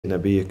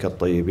نبيك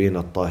الطيبين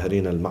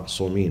الطاهرين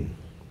المعصومين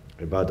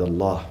عباد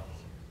الله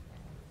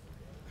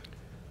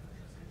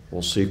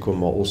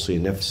أوصيكم وأوصي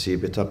نفسي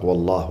بتقوى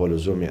الله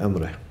ولزوم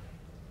أمره.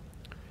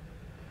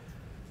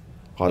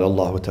 قال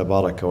الله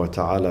تبارك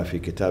وتعالى في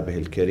كتابه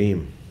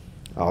الكريم: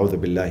 أعوذ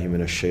بالله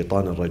من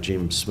الشيطان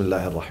الرجيم، بسم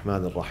الله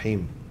الرحمن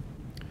الرحيم.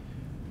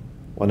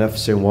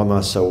 ونفس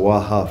وما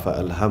سواها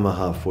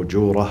فألهمها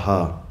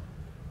فجورها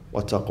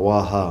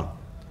وتقواها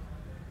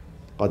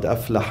قد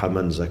أفلح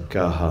من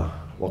زكاها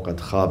وقد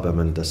خاب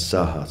من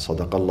دساها.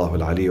 صدق الله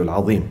العلي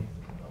العظيم.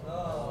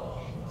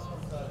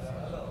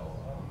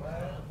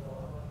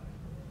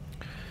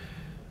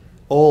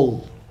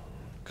 All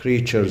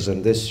creatures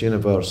in this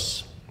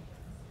universe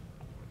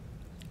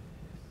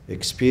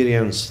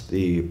experience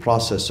the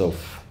process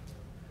of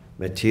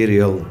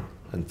material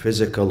and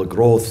physical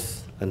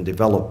growth and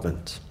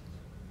development.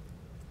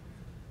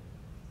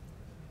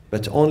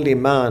 But only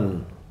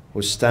man,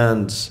 who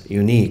stands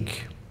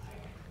unique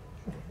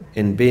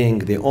in being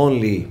the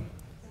only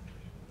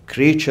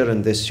creature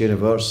in this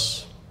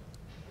universe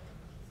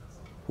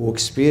who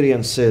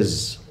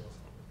experiences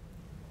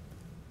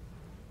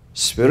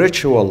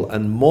spiritual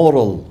and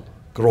moral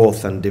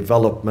growth and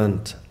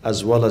development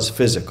as well as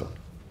physical.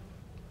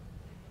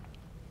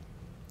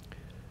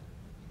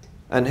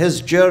 And his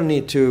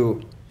journey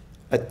to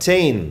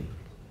attain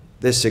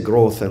this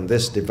growth and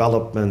this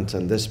development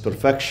and this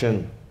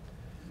perfection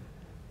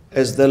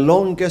is the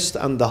longest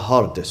and the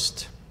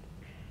hardest.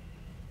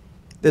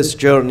 This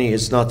journey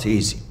is not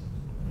easy.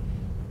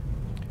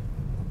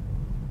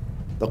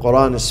 The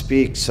Quran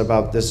speaks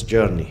about this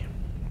journey.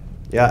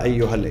 يا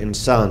أيها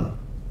الإنسان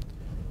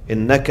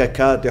إنك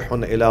كادح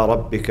إلى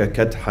ربك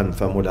كدحا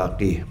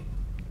فملاقيه.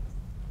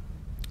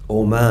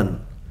 O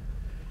man,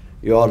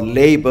 you are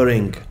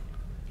laboring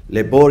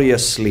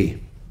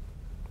laboriously.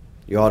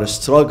 You are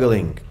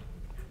struggling.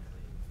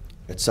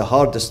 It's a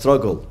hard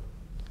struggle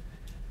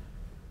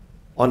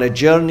on a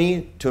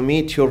journey to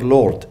meet your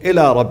Lord.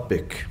 إلى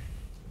ربك.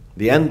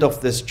 The end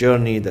of this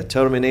journey, the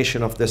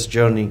termination of this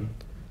journey,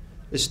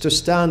 is to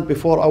stand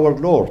before our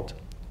Lord.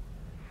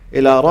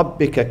 إلى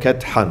ربك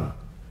كدحا,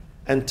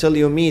 until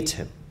you meet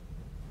him.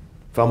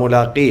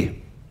 فملاقيه.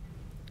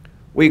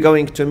 We're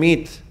going to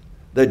meet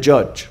the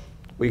judge.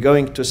 We're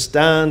going to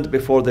stand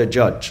before the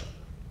judge.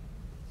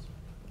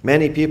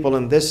 Many people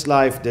in this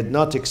life did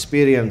not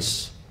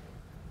experience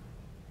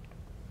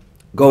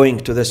going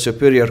to the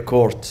superior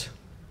court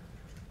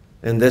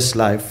in this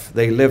life.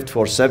 They lived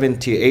for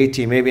 70,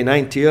 80, maybe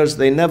 90 years.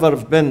 They never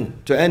have been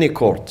to any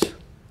court.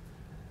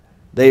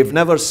 They've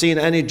never seen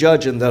any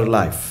judge in their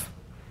life.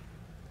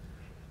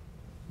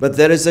 But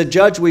there is a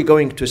judge we're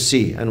going to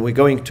see and we're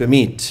going to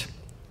meet.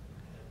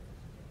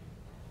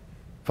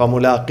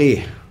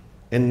 فَمُلَاقِيهِ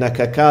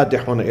إِنَّكَ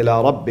كَادِحٌ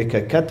إِلَىٰ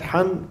رَبِّكَ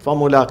كَدْحًا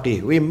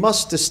فَمُلَاقِيهِ. We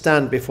must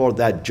stand before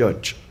that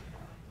judge.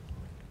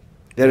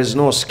 There is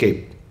no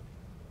escape.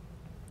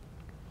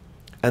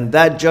 And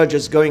that judge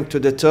is going to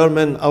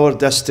determine our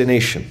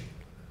destination,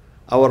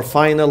 our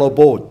final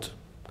abode.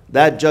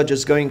 That judge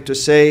is going to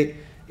say,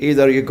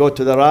 either you go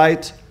to the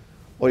right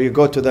or you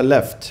go to the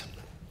left.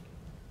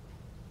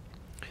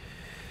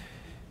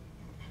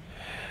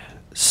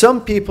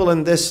 Some people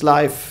in this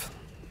life,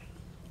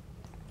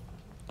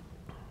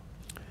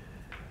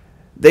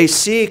 they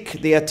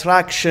seek the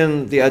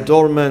attraction, the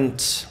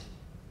adornment,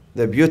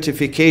 the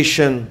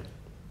beautification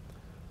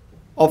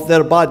of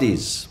their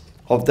bodies,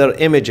 of their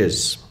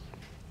images,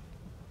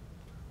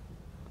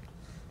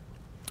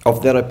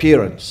 of their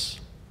appearance.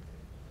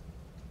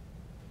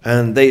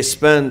 And they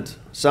spend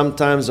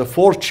sometimes a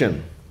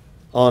fortune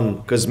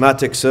on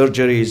cosmetic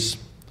surgeries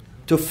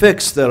to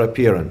fix their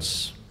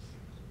appearance.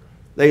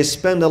 They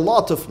spend a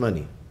lot of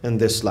money in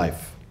this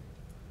life.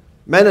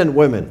 Men and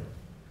women.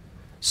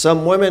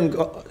 Some women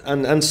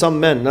and some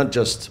men, not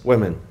just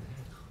women.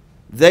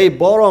 They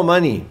borrow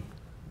money.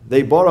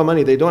 They borrow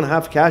money. They don't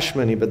have cash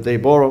money, but they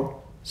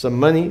borrow some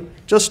money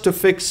just to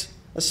fix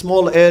a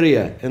small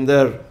area in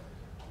their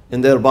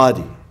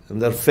body, in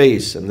their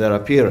face, in their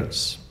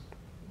appearance.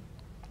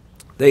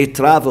 They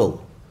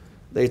travel.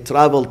 They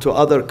travel to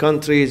other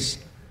countries,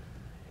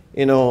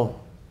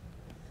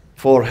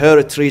 for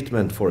hair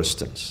treatment, for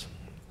instance.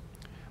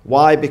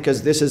 Why?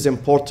 Because this is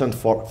important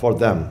for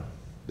them.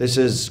 This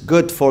is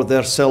good for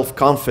their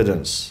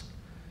self-confidence,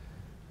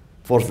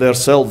 for their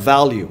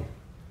self-value,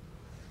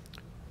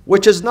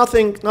 which is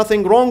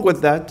nothing wrong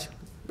with that.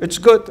 It's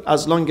good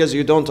as long as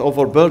you don't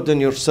overburden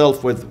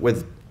yourself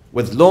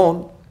with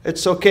loan.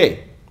 It's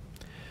okay.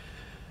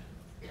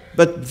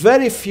 But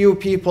very few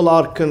people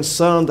are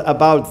concerned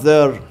about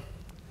their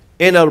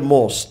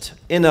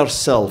inner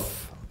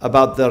self,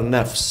 about their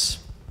nafs.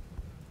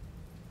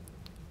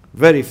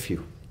 Very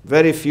few.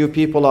 Very few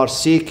people are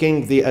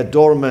seeking the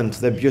adornment,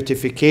 the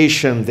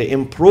beautification, the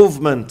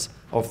improvement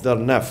of their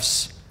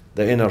nafs,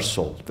 the inner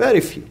soul. Very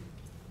few.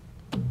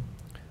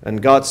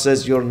 And God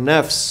says your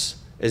nafs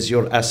is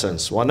your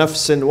essence.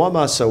 وَنَفْسٍ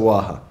وَمَا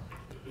سَوَّاهَا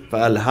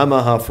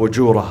فَأَلْهَمَهَا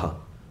فُجُورَهَا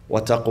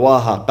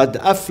وَتَقْوَاهَا قَدْ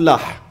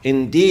أَفْلَحَ.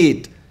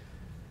 Indeed,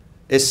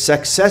 is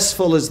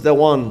successful is the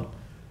one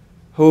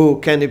who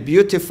can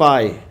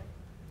beautify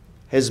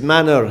his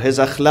manner, his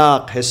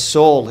akhlaq, his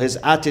soul, his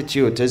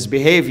attitude, his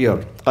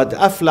behavior. قَدْ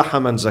أَفْلَحَ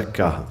مَنْ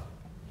زَكَّاهَا.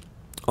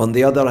 On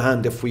the other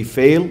hand, if we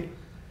fail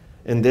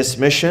in this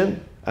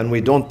mission and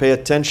we don't pay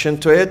attention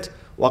to it,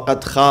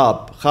 وَقَدْ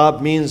خَابَ.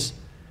 خَاب means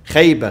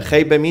خَيْبَ.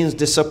 خَيْبَ means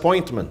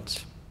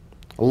disappointment,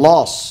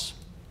 loss.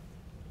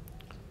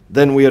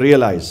 Then we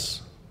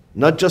realize,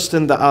 not just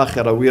in the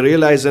akhirah, we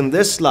realize in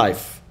this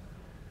life,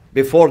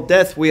 before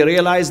death, we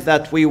realize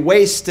that we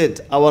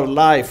wasted our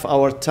life,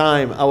 our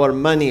time, our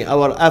money,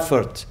 our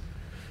effort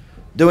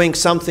doing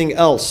something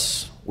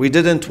else. We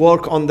didn't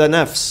work on the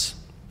nafs.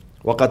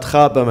 وَقَدْ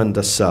خَابَ مَنْ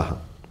دَسَّاهَا.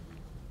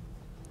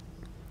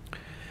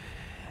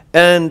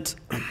 And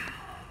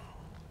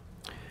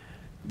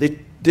the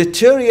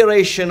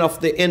deterioration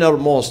of the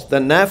innermost, the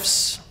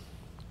nafs,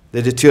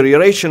 the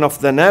deterioration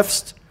of the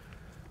nafs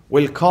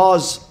will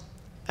cause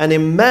an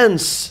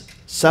immense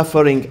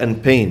suffering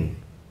and pain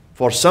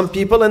for some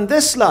people in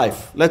this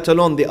life, let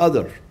alone the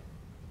other.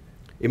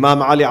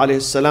 Imam Ali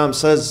alayhi salam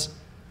says,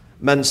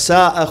 "Man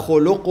sa'a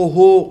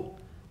khuluquhu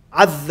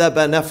عذب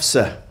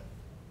نفسه."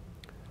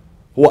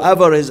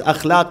 Whoever his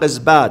akhlaq is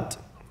bad,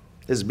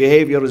 his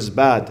behavior is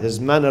bad, his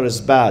manner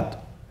is bad,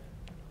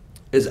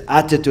 his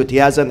attitude, he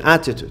has an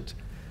attitude,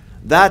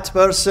 that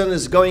person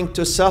is going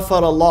to suffer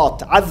a lot.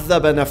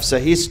 عذب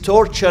نفسه. He's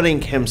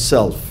torturing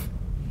himself.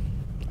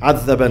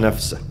 عذب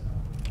نفسه.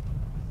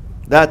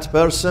 That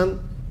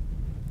person,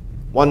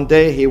 one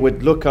day he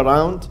would look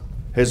around,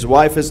 his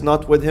wife is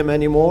not with him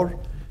anymore,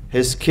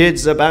 his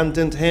kids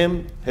abandoned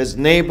him, his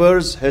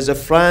neighbors, his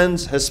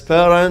friends, his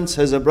parents,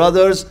 his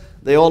brothers,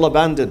 they all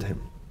abandoned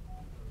him.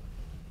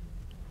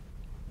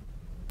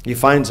 He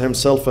finds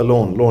himself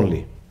alone,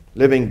 lonely,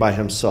 living by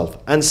himself.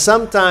 And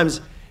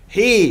sometimes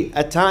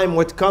a time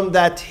would come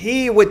that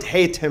he would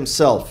hate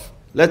himself,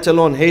 let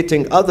alone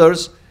hating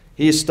others,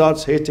 he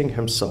starts hating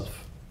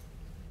himself.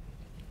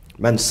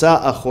 Man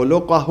sa'a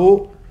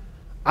khuluqahu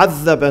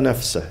عذب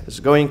نفسه. Is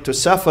going to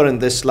suffer in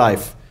this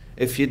life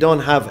if you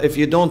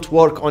don't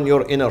work on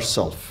your inner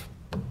self.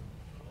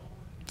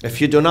 If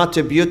you do not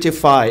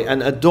beautify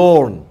and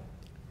adorn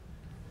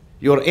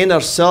your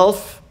inner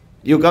self,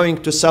 you're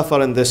going to suffer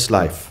in this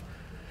life.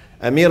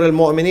 Amir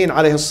al-Mu'mineen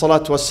alayhi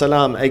salatu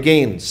wassalam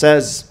again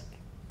says,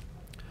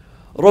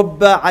 رُبَّ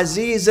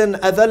عَزِيزٍ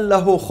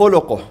أَذَلَّهُ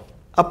خُلُقُهُ.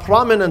 A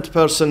prominent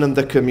person in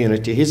the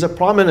community. He's a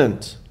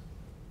prominent.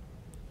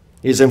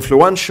 He's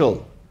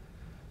influential.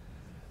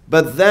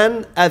 But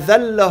then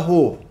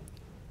أَذَلَّهُ,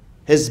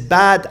 his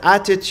bad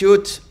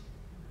attitude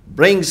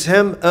earns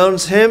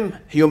him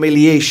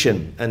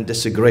humiliation and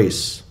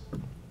disgrace.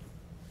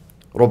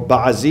 رُبَّ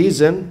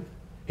عَزِيزٍ,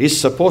 he's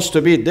supposed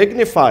to be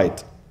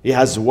dignified. He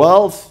has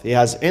wealth, he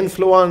has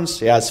influence,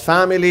 he has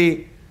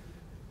family.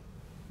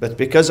 But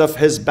because of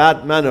his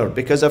bad manner,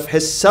 because of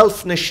his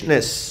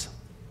selfishness,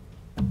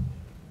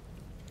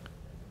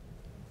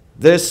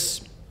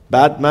 this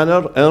bad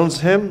manner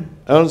earns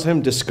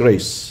him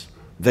disgrace.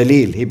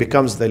 Dhalil, he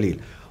becomes dhalil.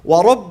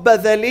 وَرُبَّ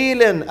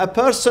ذَلِيلٍ, a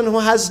person who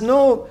has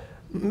no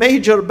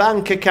major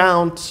bank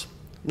account,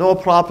 no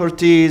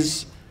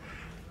properties,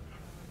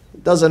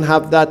 doesn't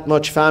have that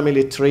much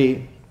family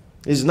tree,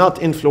 is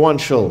not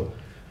influential,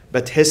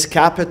 but his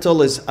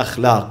capital is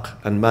akhlaq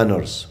and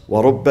manners.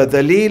 وَرُبَّ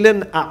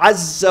ذَلِيلٍ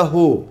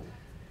أَعَزَّهُ,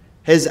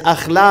 his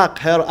akhlaq,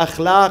 her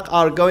akhlaq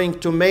are going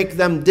to make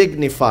them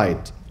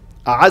dignified.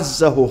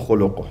 أَعَزَّهُ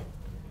خُلُقُهُ.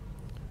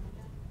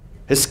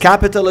 His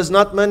capital is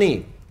not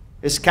money.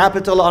 His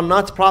capital are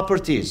not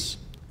properties.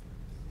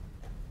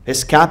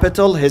 His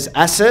capital, his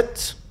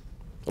asset,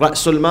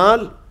 Ra'sul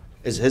Mal,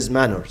 is his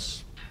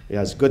manners. He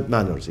has good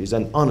manners. He's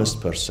an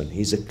honest person.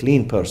 He's a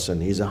clean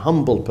person. He's a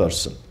humble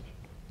person.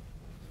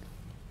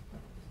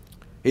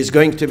 He's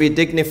going to be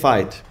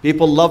dignified.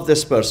 People love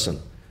this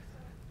person.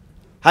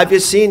 Have you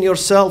seen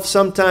yourself,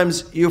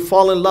 sometimes you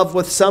fall in love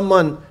with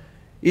someone,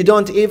 you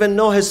don't even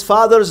know his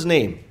father's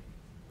name.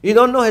 You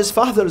don't know his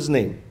father's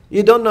name.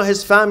 You don't know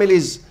his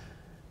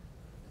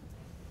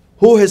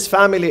who his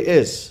family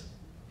is.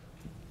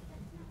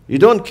 You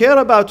don't care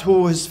about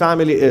who his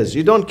family is.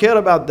 You don't care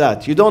about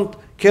that. You don't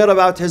care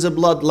about his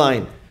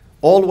bloodline.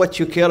 All what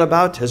you care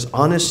about is his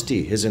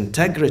honesty, his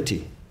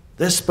integrity.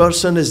 This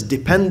person is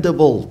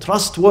dependable,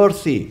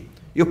 trustworthy.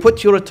 You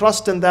put your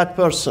trust in that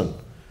person.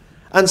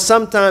 And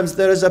sometimes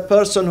there is a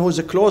person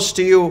who's close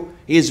to you.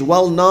 He is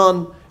well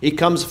known. He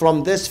comes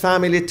from this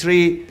family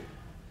tree,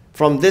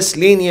 from this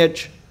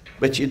lineage,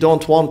 but you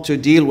don't want to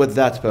deal with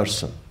that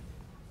person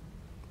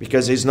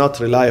because he's not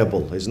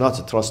reliable, he's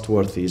not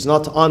trustworthy, he's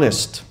not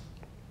honest.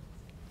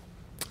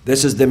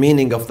 This is the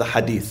meaning of the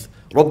hadith.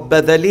 رُبَّ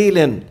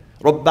ذَلِيلٍ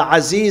رُبَّ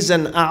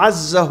عَزِيزٍ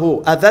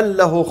أَعَزَّهُ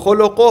أَذَلَّهُ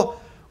خُلُقُهُ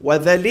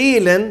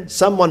وَذَلِيلٍ,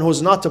 someone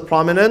who's not a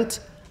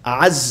prominent,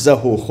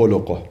 أَعَزَّهُ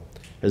خُلُقُهُ.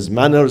 His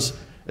manners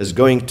is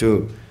going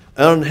to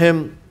earn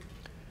him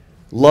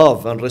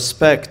love and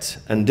respect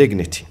and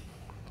dignity.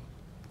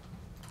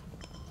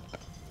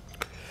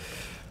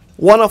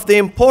 One of the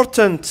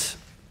important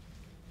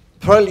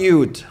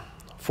prelude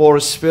for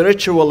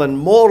spiritual and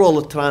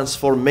moral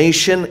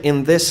transformation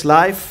in this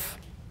life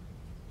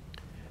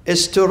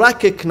is to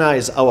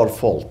recognize our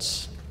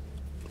faults,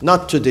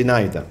 not to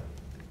deny them.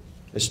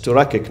 Is to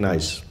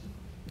recognize.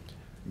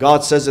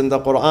 God says in the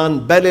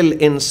Quran, بَلِ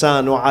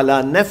الْإِنسَانُ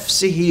عَلَى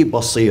نَفْسِهِ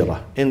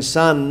بَصِيرًا.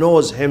 Insan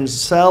knows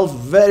himself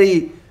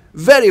very,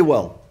 very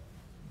well.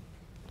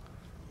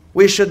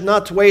 We should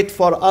not wait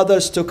for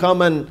others to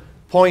come and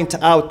point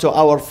out to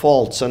our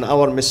faults and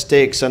our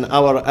mistakes and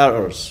our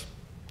errors.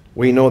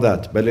 We know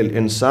that. بَلِ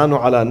الْإِنسَانُ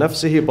عَلَى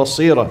نَفْسِهِ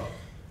بَصِيرًا.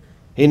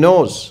 He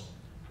knows.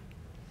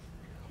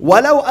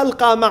 وَلَوْ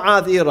أَلْقَى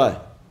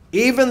مَعَاذِيرًا.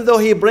 Even though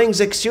he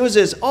brings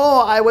excuses.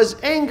 Oh, I was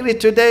angry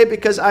today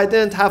because I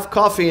didn't have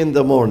coffee in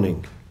the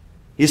morning.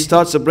 He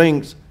starts to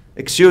bring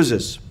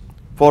excuses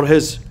for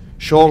his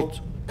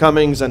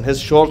shortcomings and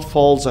his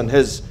shortfalls and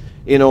his,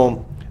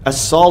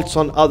 assaults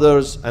on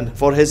others, and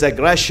for his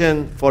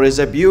aggression, for his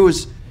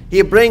abuse.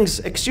 He brings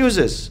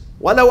excuses.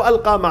 وَلَوْ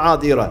أَلْقَى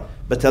مَعَاذِيرًا.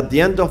 But at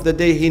the end of the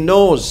day, he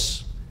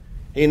knows.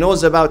 He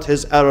knows about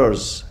his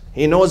errors.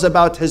 He knows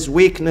about his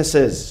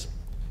weaknesses.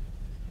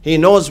 He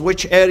knows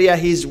which area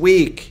he's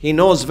weak. He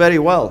knows very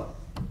well.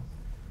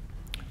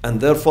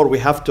 And therefore we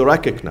have to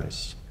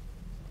recognize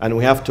and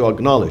we have to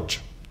acknowledge.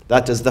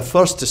 That is the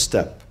first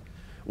step.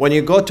 When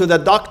you go to the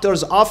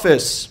doctor's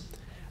office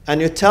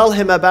and you tell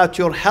him about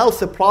your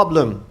health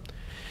problem,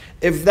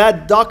 if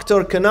that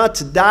doctor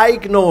cannot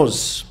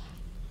diagnose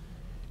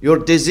your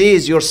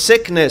disease, your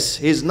sickness,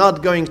 he's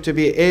not going to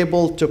be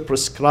able to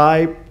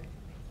prescribe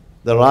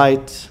the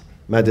right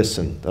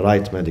medicine, the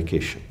right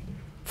medication.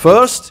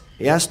 First,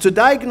 he has to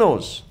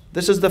diagnose.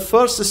 This is the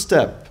first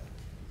step.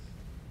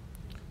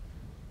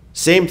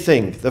 Same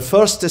thing. The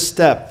first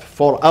step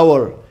for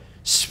our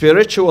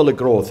spiritual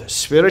growth,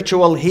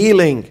 spiritual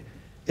healing,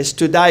 is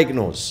to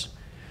diagnose.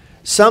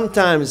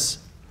 Sometimes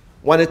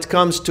when it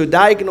comes to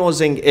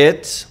diagnosing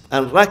it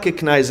and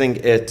recognizing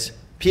it,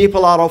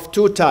 people are of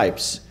two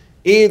types.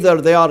 Either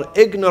they are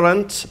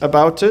ignorant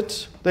about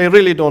it, they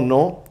really don't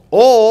know,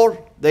 or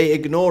they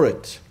ignore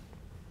it.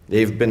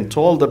 They've been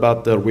told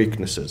about their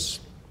weaknesses.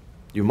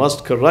 You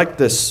must correct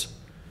this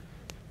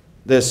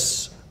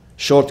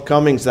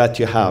shortcomings that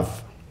you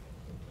have.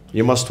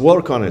 You must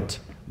work on it,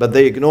 but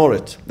they ignore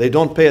it. They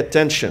don't pay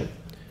attention.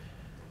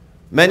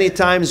 Many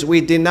times we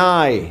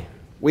deny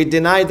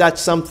that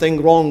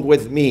something wrong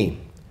with me.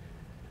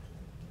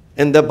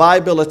 In the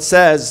Bible it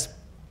says,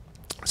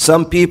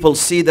 some people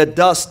see the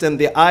dust in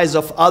the eyes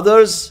of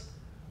others,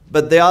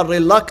 but they are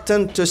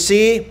reluctant to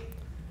see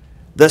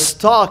the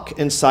stalk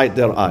inside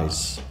their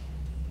eyes.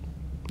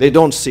 They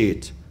don't see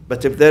it.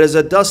 But if there is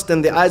a dust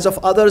in the eyes of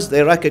others,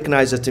 they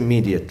recognize it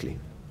immediately.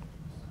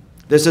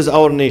 This is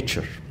our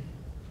nature.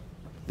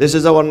 This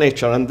is our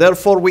nature, and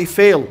therefore we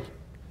fail.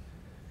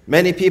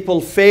 Many people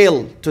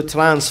fail to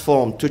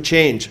transform, to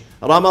change.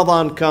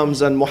 Ramadan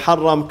comes and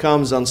Muharram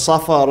comes and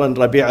Safar and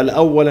Rabi'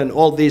 al-Awwal and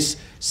all these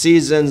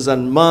seasons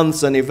and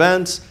months and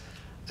events,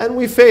 and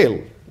we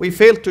fail. We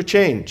fail to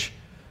change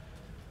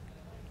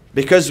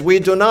because we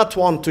do not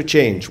want to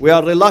change. We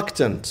are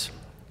reluctant.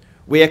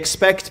 We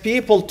expect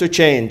people to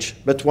change,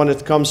 but when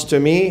it comes to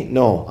me,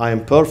 no, I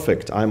am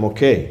perfect, I'm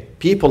okay.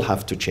 People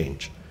have to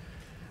change.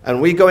 And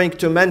we're going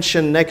to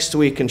mention next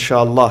week,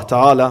 inshallah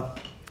ta'ala,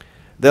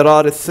 there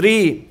are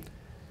three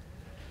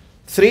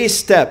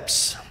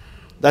steps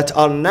that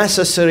are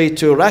necessary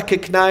to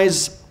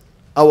recognize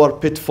our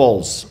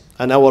pitfalls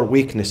and our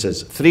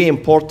weaknesses. 3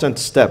 important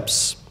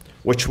steps,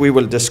 which we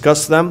will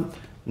discuss them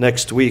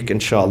next week,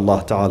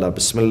 inshallah ta'ala.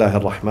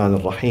 Bismillahir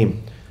Rahmanir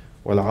Rahim.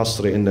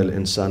 والعصر إن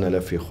الإنسان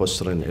لفي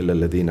خسر إلا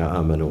الذين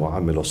آمنوا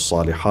وعملوا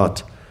الصالحات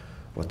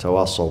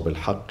وتواصوا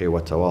بالحق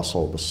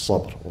وتواصوا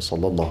بالصبر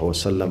وصلى الله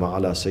وسلم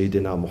على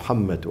سيدنا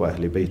محمد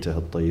وأهل بيته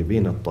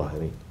الطيبين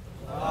الطاهرين.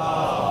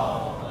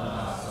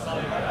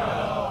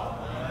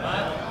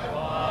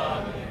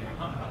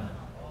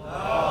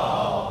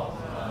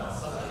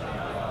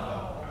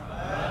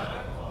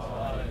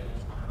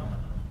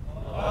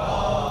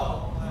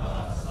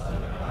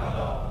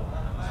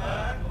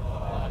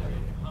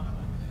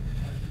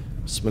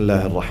 بسم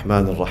الله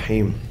الرحمن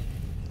الرحيم.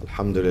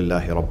 الحمد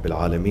لله رب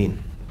العالمين.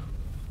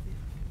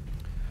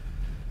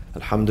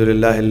 الحمد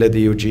لله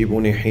الذي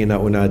يجيبني حين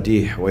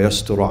أناديه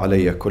ويستر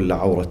علي كل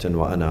عورة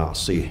وأنا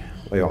أعصيه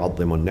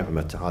ويعظم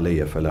النعمة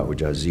علي فلا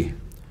أجازيه.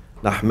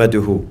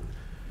 نحمده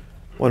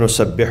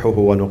ونسبحه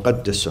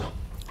ونقدسه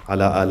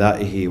على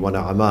آلائه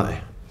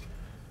ونعمائه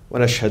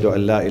ونشهد أن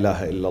لا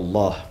إله إلا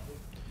الله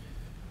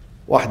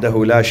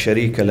وحده لا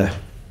شريك له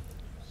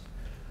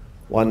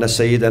وأن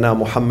سيدنا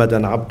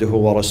محمدا عبده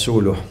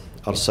ورسوله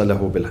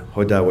أرسله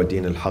بالهدى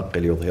ودين الحق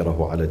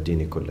ليظهره على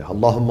الدين كله.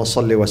 اللهم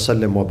صل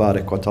وسلم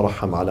وبارك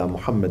وترحم على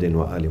محمد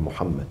وآل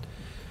محمد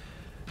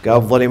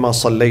كأفضل ما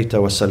صليت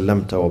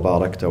وسلمت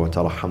وباركت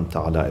وترحمت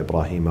على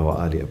إبراهيم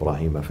وآل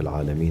إبراهيم في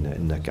العالمين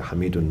إنك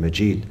حميد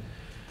مجيد.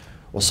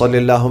 وصل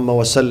اللهم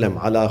وسلم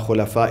على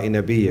خلفاء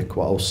نبيك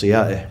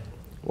وأوصيائه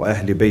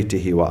وأهل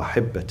بيته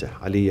وأحبته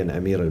عليا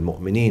أمير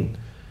المؤمنين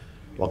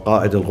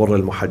وقائد الغر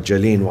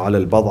المحجلين وعلى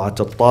البضعة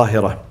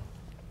الطاهرة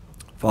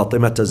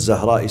فاطمة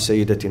الزهراء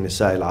سيدة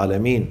نساء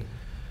العالمين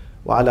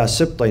وعلى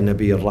سبطي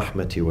نبي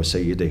الرحمة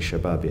وسيدي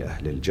شباب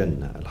أهل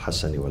الجنة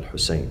الحسن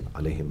والحسين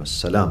عليهما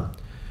السلام،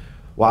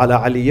 وعلى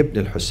علي بن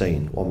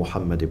الحسين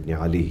ومحمد بن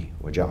علي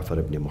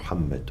وجعفر بن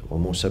محمد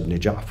وموسى بن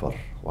جعفر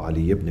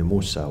وعلي بن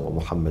موسى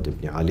ومحمد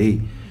بن علي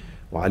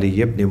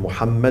وعلي بن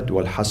محمد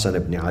والحسن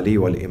بن علي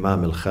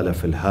والإمام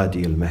الخلف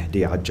الهادي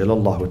المهدي عجل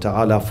الله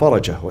تعالى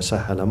فرجه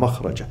وسهل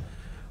مخرجه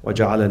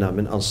وجعلنا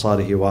من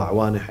أنصاره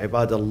وأعوانه.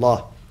 عباد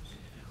الله،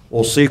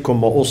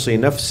 أوصيكم وأوصي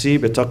نفسي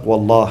بتقوى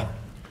الله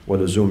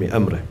ولزوم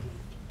أمره.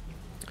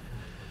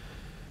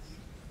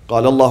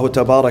 قال الله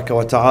تبارك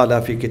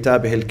وتعالى في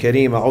كتابه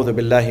الكريم: أعوذ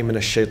بالله من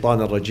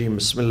الشيطان الرجيم،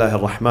 بسم الله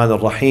الرحمن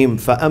الرحيم: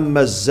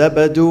 فأما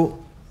الزبد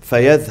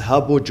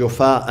فيذهب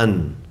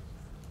جفاء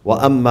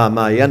وأما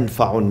ما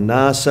ينفع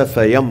الناس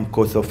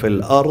فيمكث في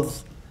الأرض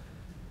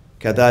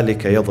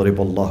كذلك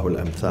يضرب الله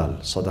الأمثال.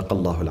 صدق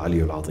الله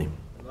العلي العظيم.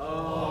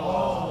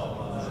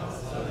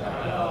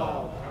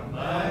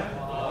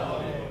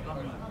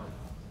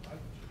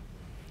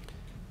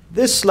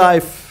 This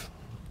life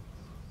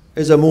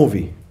is a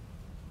movie,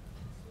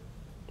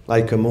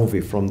 like a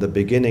movie from the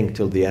beginning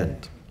till the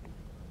end.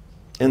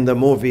 In the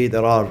movie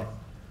there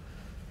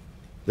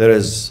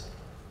is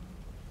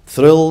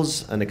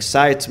thrills and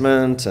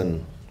excitement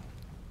and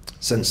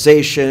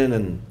sensation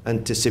and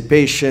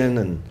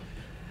anticipation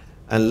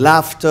and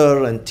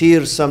laughter and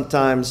tears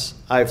sometimes.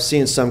 I've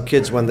seen some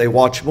kids when they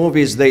watch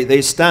movies,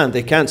 they stand,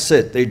 they can't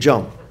sit, they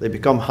jump, they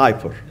become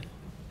hyper.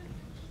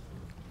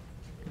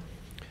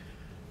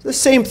 The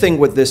same thing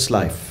with this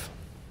life.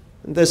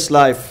 In this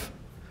life,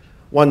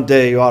 one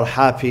day you are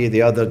happy,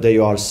 the other day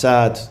you are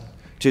sad.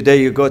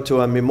 Today you go to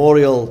a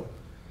memorial,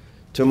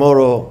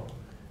 tomorrow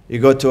you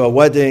go to a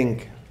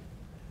wedding,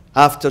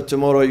 after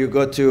tomorrow you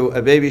go to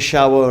a baby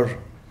shower,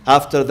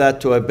 after that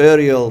to a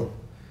burial,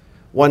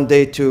 one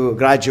day to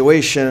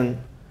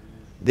graduation,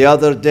 the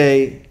other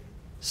day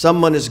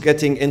someone is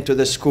getting into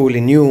the school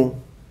new,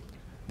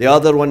 the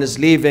other one is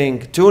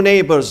leaving. Two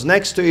neighbors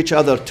next to each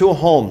other, two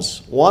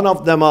homes, one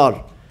of them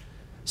are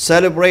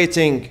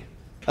celebrating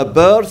a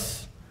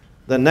birth,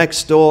 the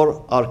next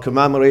door are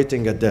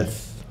commemorating a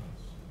death.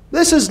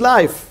 This is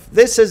life.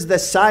 This is the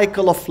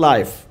cycle of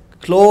life.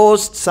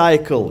 Closed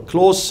cycle,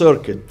 closed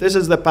circuit. This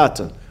is the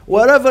pattern.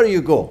 Wherever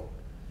you go,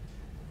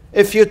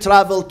 if you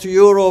travel to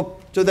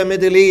Europe, to the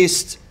Middle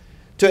East,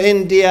 to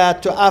India,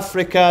 to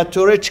Africa,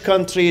 to rich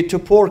country, to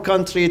poor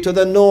country, to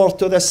the north,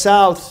 to the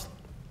south,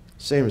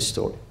 same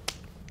story.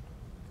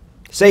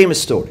 Same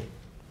story.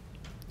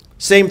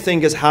 Same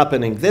thing is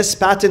happening. This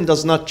pattern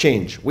does not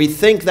change. We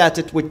think that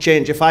it would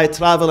change if I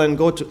travel and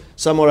go to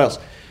somewhere else.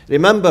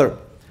 Remember,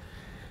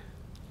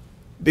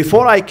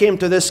 before I came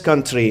to this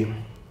country,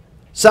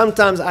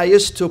 sometimes I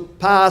used to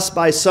pass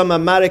by some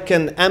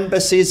American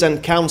embassies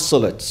and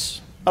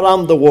consulates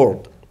around the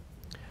world.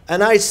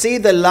 And I see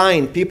the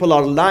line. People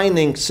are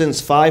lining since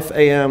 5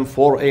 a.m.,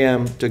 4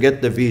 a.m. to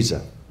get the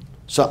visa.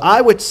 So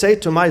I would say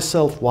to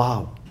myself,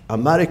 wow,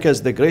 America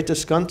is the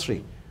greatest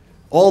country.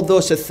 All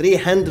those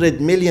 300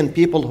 million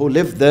people who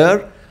live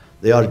there,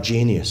 they are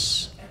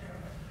genius.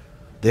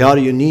 They are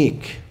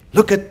unique.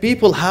 Look at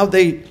people, how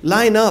they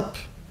line up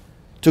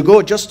to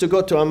go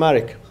to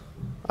America.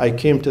 I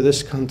came to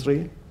this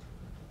country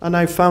and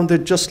I found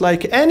it just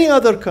like any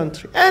other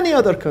country,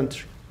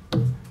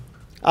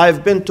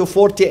 I've been to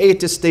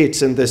 48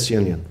 states in this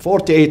union,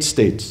 48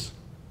 states.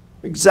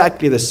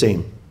 Exactly the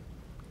same.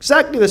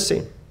 Exactly the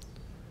same.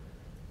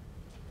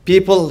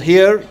 People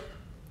here,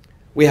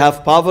 we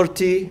have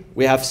poverty,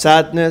 we have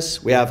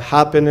sadness, we have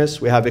happiness,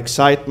 we have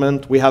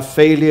excitement, we have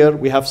failure,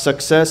 we have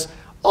success.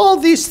 All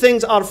these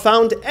things are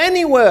found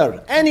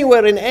anywhere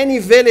in any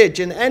village,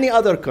 in any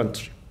other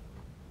country.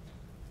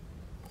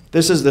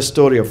 This is the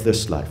story of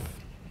this life.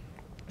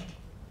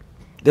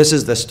 This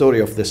is the story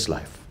of this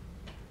life.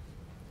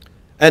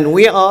 And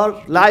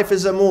life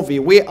is a movie.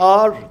 We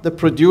are the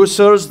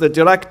producers, the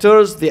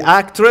directors, the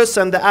actress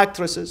and the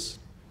actresses.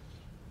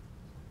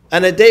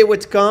 And a day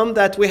would come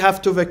that we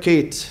have to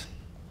vacate.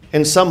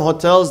 In some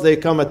hotels, they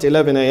come at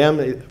 11 a.m.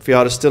 If you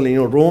are still in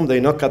your room, they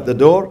knock at the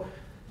door.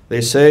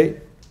 They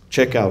say,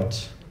 check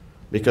out,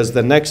 because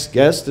the next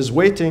guest is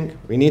waiting.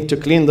 We need to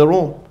clean the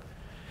room.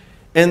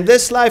 In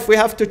this life, we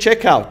have to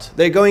check out.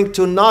 They're going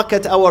to knock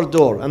at our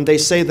door, and they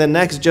say the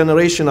next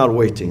generation are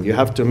waiting. You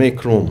have to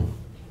make room.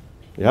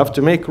 You have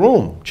to make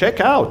room. Check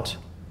out.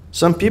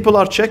 Some people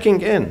are checking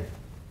in.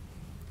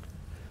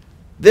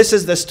 This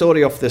is the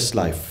story of this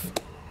life.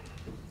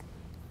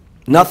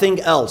 Nothing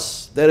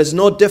else. There is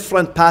no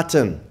different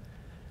pattern.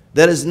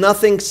 There is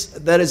nothing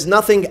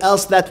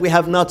else that we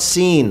have not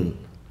seen.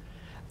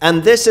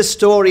 And this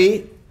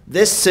story,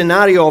 this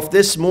scenario of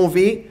this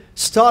movie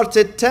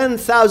started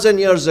 10,000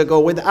 years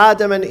ago with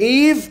Adam and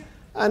Eve,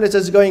 and it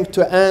is going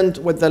to end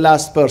with the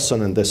last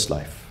person in this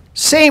life.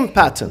 Same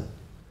pattern.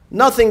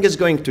 Nothing is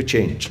going to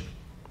change.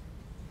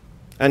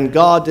 And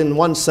God in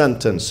one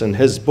sentence in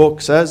his book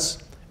says,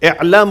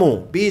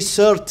 "I'lamu, be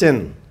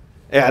certain."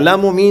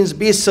 I'lamu means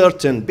be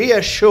certain, be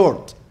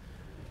assured.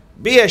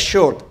 Be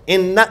assured.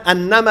 Inna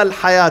annama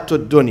al-hayatu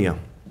ad-dunya.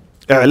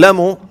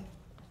 I'lamu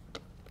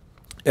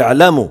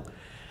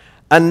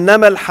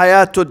أنما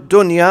الحياة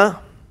الدنيا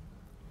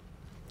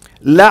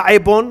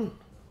لعب,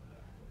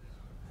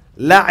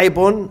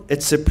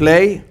 it's a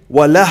play,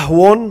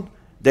 ولهو,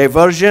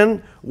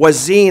 diversion,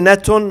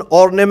 وزينة,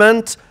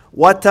 ornament,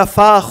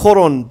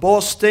 وتفاخر,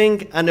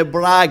 boasting and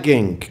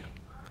bragging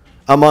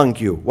among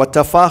you,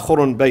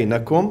 وتفاخر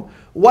بينكم,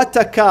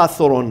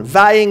 وتكاثر,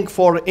 vying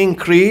for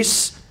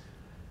increase,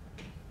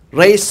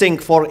 racing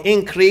for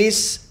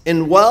increase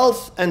in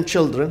wealth and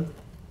children,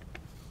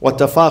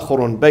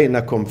 وتفاخر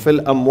بينكم في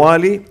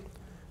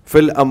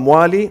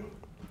الأموال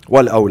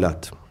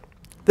والأولاد.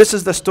 This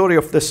is the story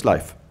of this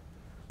life.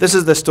 This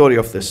is the story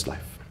of this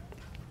life.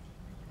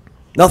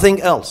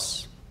 Nothing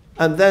else.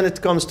 And then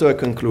it comes to a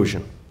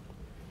conclusion.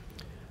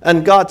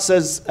 And God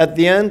says at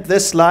the end,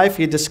 this life,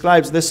 He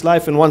describes this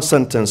life in one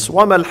sentence.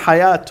 وَمَا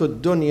الْحَيَاةُ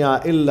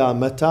الدُّنْيَا إِلَّا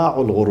مَتَاعُ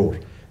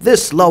الْغُرُورِ.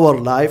 This lower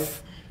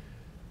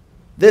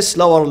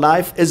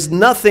life is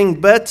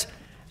nothing but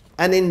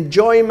an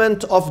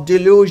enjoyment of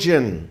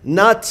delusion,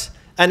 not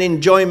an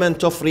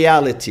enjoyment of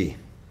reality.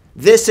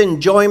 This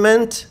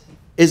enjoyment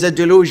is a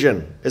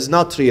delusion, is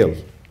not real.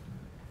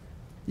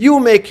 You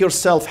make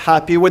yourself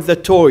happy with the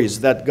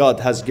toys that God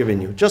has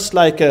given you. Just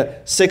like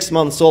a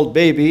 6-month-old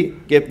baby,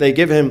 they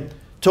give him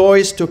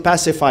toys to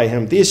pacify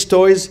him. These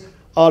toys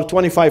are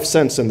 25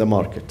 cents in the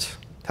market.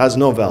 It has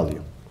no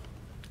value.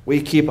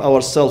 We keep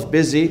ourselves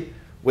busy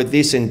with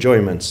these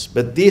enjoyments,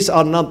 but these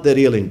are not the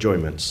real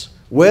enjoyments.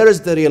 Where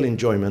is the real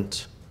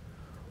enjoyment?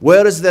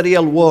 Where is the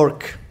real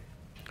work?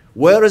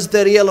 Where is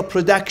the real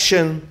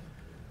production?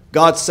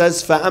 God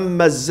says,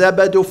 فَأَمَّا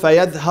الزَّبَدُ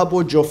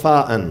فَيَذْهَبُ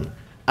جُفَاءً.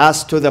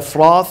 As to the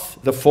froth,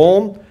 the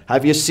foam,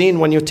 have you seen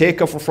when you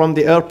take off from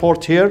the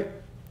airport here?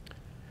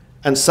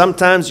 And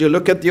sometimes you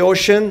look at the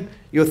ocean,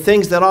 you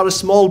think there are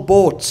small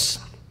boats.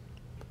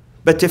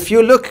 But if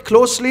you look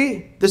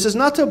closely, this is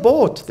not a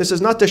boat, this is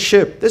not a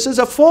ship, this is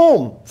a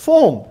foam.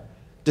 Foam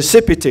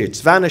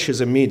dissipates, vanishes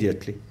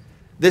immediately.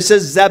 This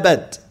is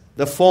zabad,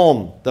 the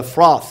foam, the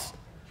froth.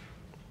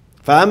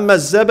 فَأَمَّا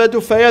الزَّبَدُ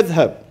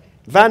فَيَذْهَبْ,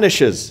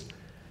 vanishes.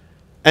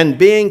 And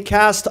being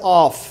cast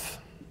off,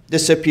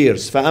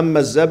 disappears. فَأَمَّا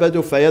الزَّبَدُ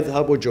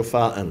فَيَذْهَبُ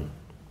جُفَاءً.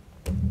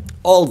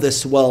 All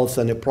this wealth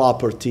and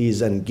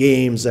properties and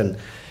games and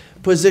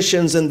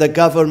positions in the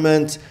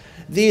government,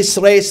 this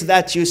race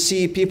that you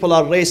see, people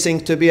are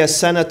racing to be a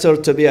senator,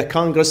 to be a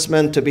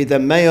congressman, to be the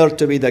mayor,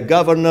 to be the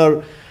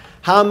governor.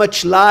 How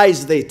much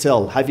lies they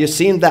tell. Have you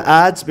seen the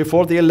ads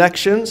before the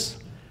elections?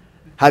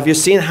 Have you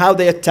seen how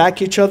they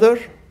attack each other?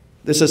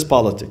 This is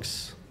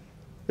politics.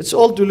 It's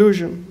all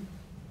delusion.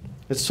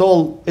 It's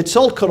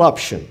all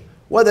corruption.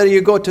 Whether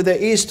you go to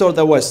the east or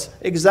the west,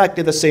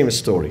 exactly the same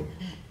story.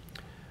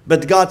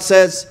 But God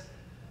says,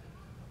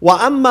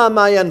 وَأَمَّا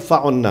مَا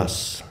يَنْفَعُ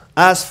النَّاسِ.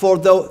 As for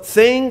the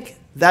thing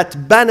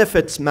that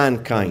benefits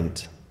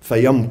mankind,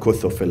 فَيَمْكُثُ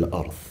فِي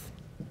الْأَرْضِ.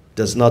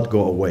 Does not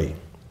go away,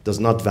 does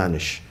not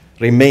vanish,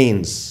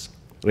 remains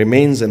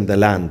in the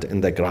land,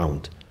 in the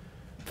ground.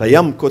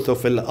 فَيَمْكُثُ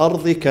فِي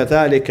الْأَرْضِ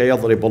كَذَلِكَ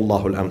يَضْرِبُ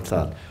اللَّهُ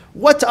الْأَمْثَالِ.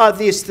 What are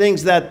these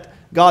things that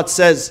God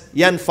says,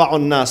 يَنْفَعُ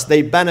النَّاسِ,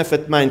 they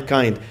benefit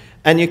mankind,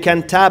 and you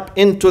can tap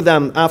into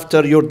them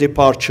after your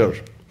departure?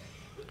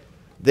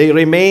 They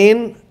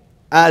remain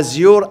as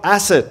your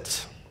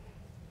asset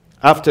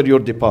after your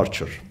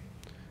departure.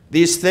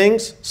 These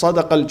things,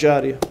 صدقة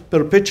الجارية,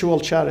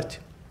 perpetual charity.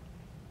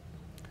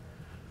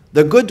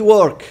 The good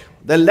work,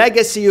 the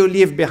legacy you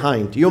leave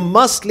behind. You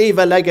must leave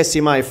a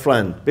legacy, my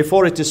friend,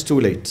 before it is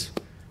too late.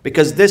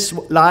 Because this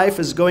life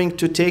is going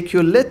to take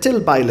you little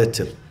by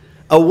little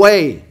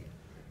away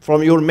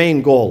from your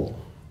main goal.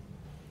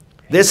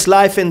 This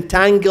life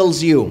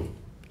entangles you.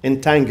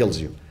 And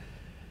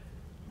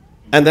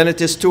then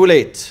it is too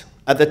late.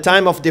 At the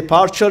time of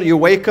departure, you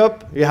wake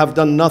up, you have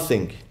done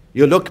nothing.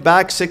 You look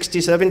back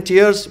 60, 70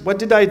 years, what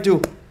did I do?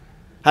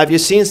 Have you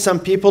seen some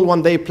people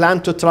when they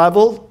plan to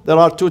travel? There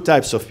are two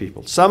types of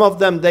people. Some of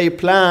them, they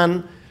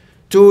plan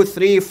 2,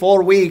 3,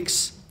 4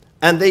 weeks,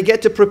 and they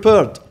get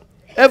prepared.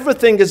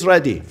 Everything is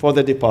ready for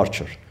the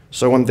departure.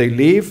 So when they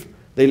leave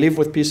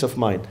with peace of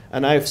mind.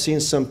 And I've seen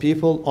some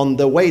people on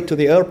the way to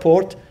the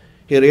airport,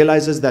 he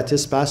realizes that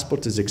his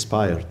passport is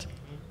expired.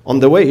 On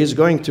the way he's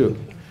going to.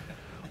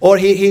 Or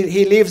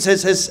he leaves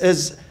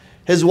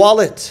his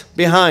wallet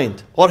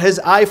behind, or his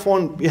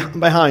iPhone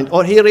behind,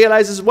 or he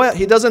realizes, well,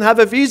 he doesn't have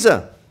a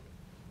visa.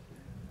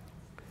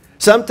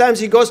 Sometimes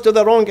he goes to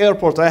the wrong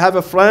airport. I have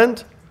a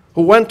friend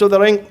who went to the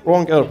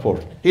wrong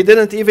airport. He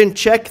didn't even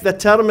check the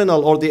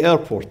terminal or the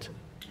airport.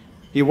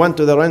 He went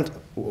to the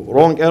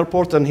wrong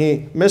airport and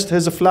he missed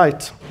his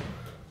flight.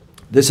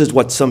 This is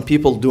what some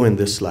people do in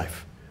this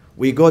life.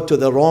 We go to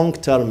the wrong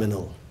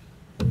terminal.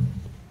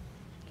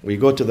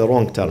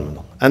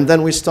 And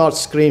then we start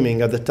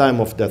screaming at the time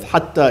of death.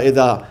 حتى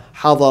إذا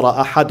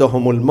حضر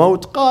أحدهم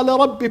الموت قال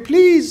ربي,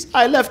 please,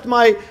 I left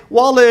my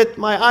wallet,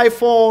 my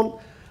iPhone.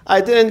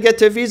 I didn't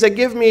get a visa.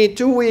 Give me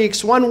 2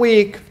 weeks, 1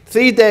 week,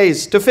 3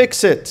 days to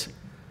fix it.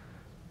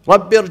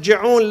 ربي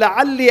ارجعون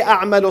لعلي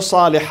أعمل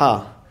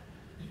صالحا.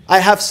 I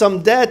have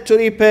some debt to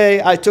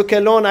repay. I took a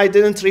loan. I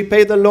didn't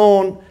repay the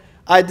loan.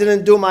 I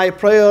didn't do my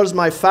prayers,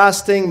 my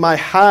fasting, my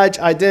hajj.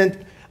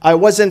 I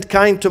wasn't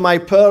kind to my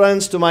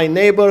parents, to my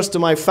neighbors, to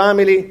my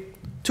family.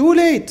 Too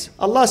late.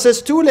 Allah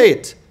says too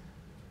late.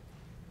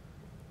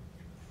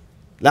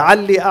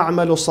 لعلي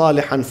أعمل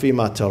صالحا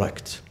فيما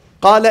تركت.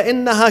 قال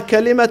إنها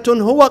كلمة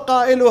هو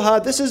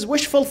قائلها. This is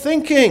wishful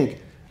thinking.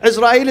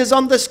 Israel is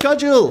on the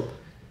schedule.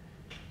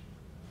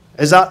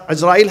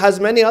 Israel has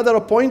many other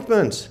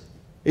appointments.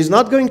 He's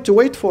not going to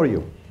wait for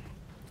you.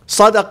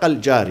 صدق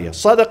الجارية.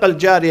 صدق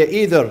الجارية,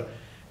 either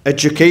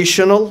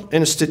educational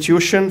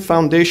institution,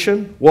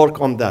 foundation,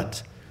 work on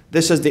that.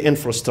 This is the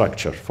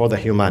infrastructure for the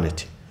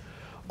humanity.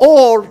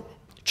 Or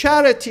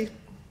charity.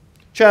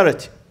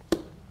 Charity.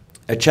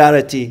 A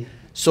charity,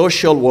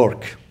 social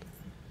work.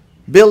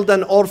 Build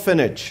an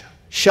orphanage.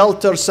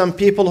 Shelter some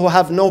people who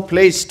have no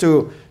place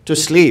to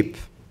sleep.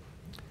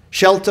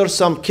 Shelter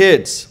some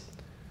kids.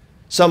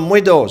 Some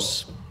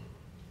widows.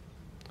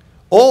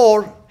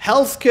 Or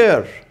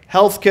healthcare.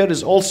 Healthcare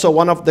is also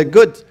one of the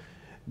good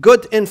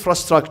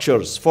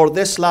infrastructures for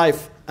this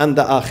life and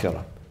the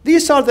akhirah.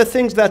 These are the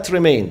things that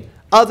remain.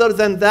 Other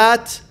than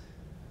that,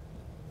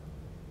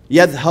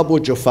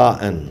 يذهب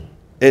جفاءً.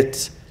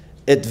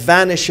 It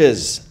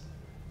vanishes,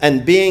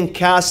 and being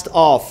cast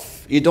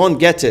off, you don't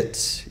get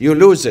it, you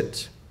lose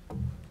it.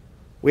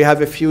 We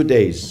have a few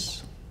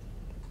days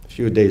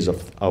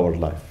of our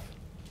life.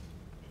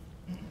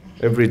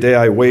 Every day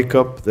I wake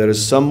up, there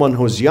is someone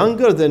who's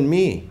younger than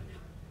me,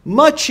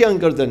 much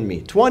younger than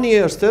me, 20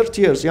 years,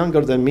 30 years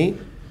younger than me,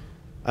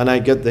 and I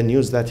get the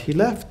news that he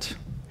left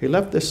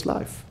this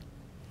life.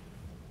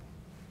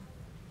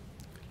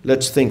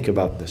 Let's think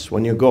about this.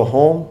 When you go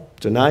home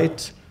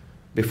tonight,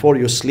 before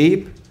you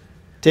sleep,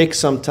 take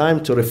some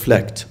time to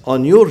reflect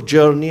on your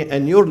journey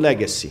and your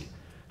legacy.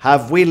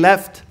 Have we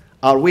left?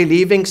 Are we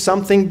leaving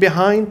something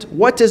behind?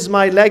 What is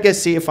my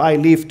legacy if I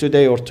leave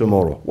today or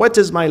tomorrow? What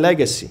is my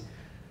legacy?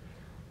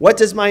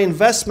 What is my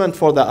investment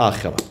for the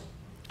akhirah?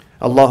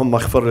 اللهم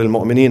اغفر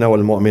للمؤمنين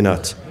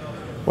والمؤمنات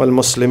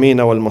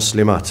والمسلمين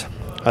والمسلمات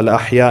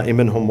الأحياء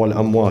منهم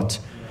والأموات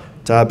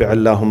تابع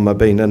اللهم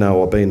بيننا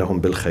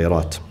وبينهم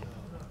بالخيرات.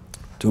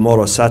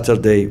 Tomorrow,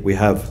 Saturday, we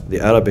have the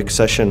Arabic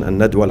session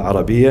and Nadwa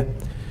al-Arabiya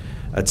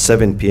at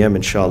 7 p.m.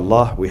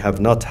 inshallah. We have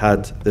not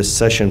had this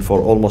session for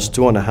almost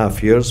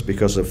 2.5 years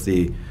because of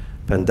the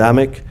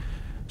pandemic.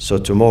 So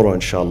tomorrow,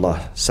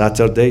 inshallah,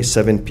 Saturday,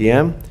 7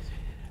 p.m.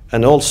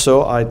 And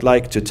also, I'd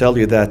like to tell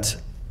you that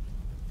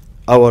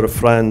our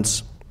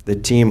friends, the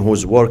team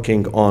who's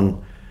working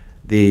on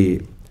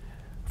the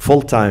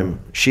full-time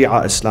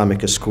Shia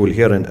Islamic school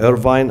here in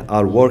Irvine,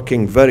 are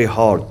working very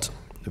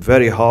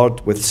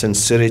hard with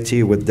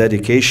sincerity, with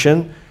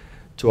dedication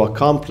to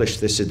accomplish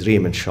this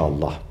dream,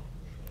 inshallah.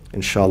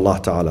 Inshallah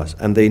ta'ala.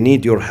 And they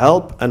need your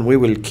help, and we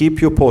will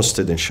keep you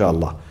posted,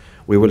 inshallah.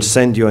 We will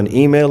send you an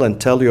email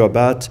and tell you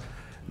about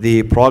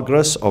the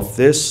progress of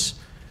this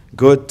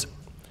good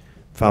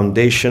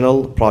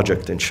foundational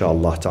project,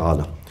 inshallah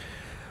ta'ala.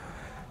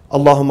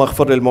 اللهم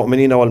اغفر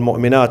للمؤمنين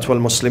والمؤمنات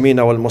والمسلمين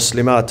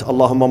والمسلمات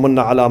اللهم من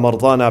على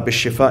مرضانا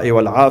بالشفاء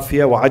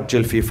والعافية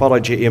وعجل في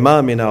فرج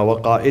إمامنا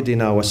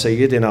وقائدنا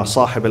وسيدنا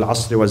صاحب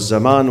العصر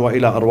والزمان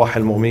وإلى أرواح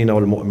المؤمنين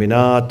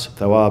والمؤمنات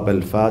ثواب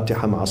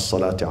الفاتحة مع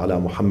الصلاة على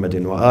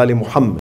محمد وآل محمد.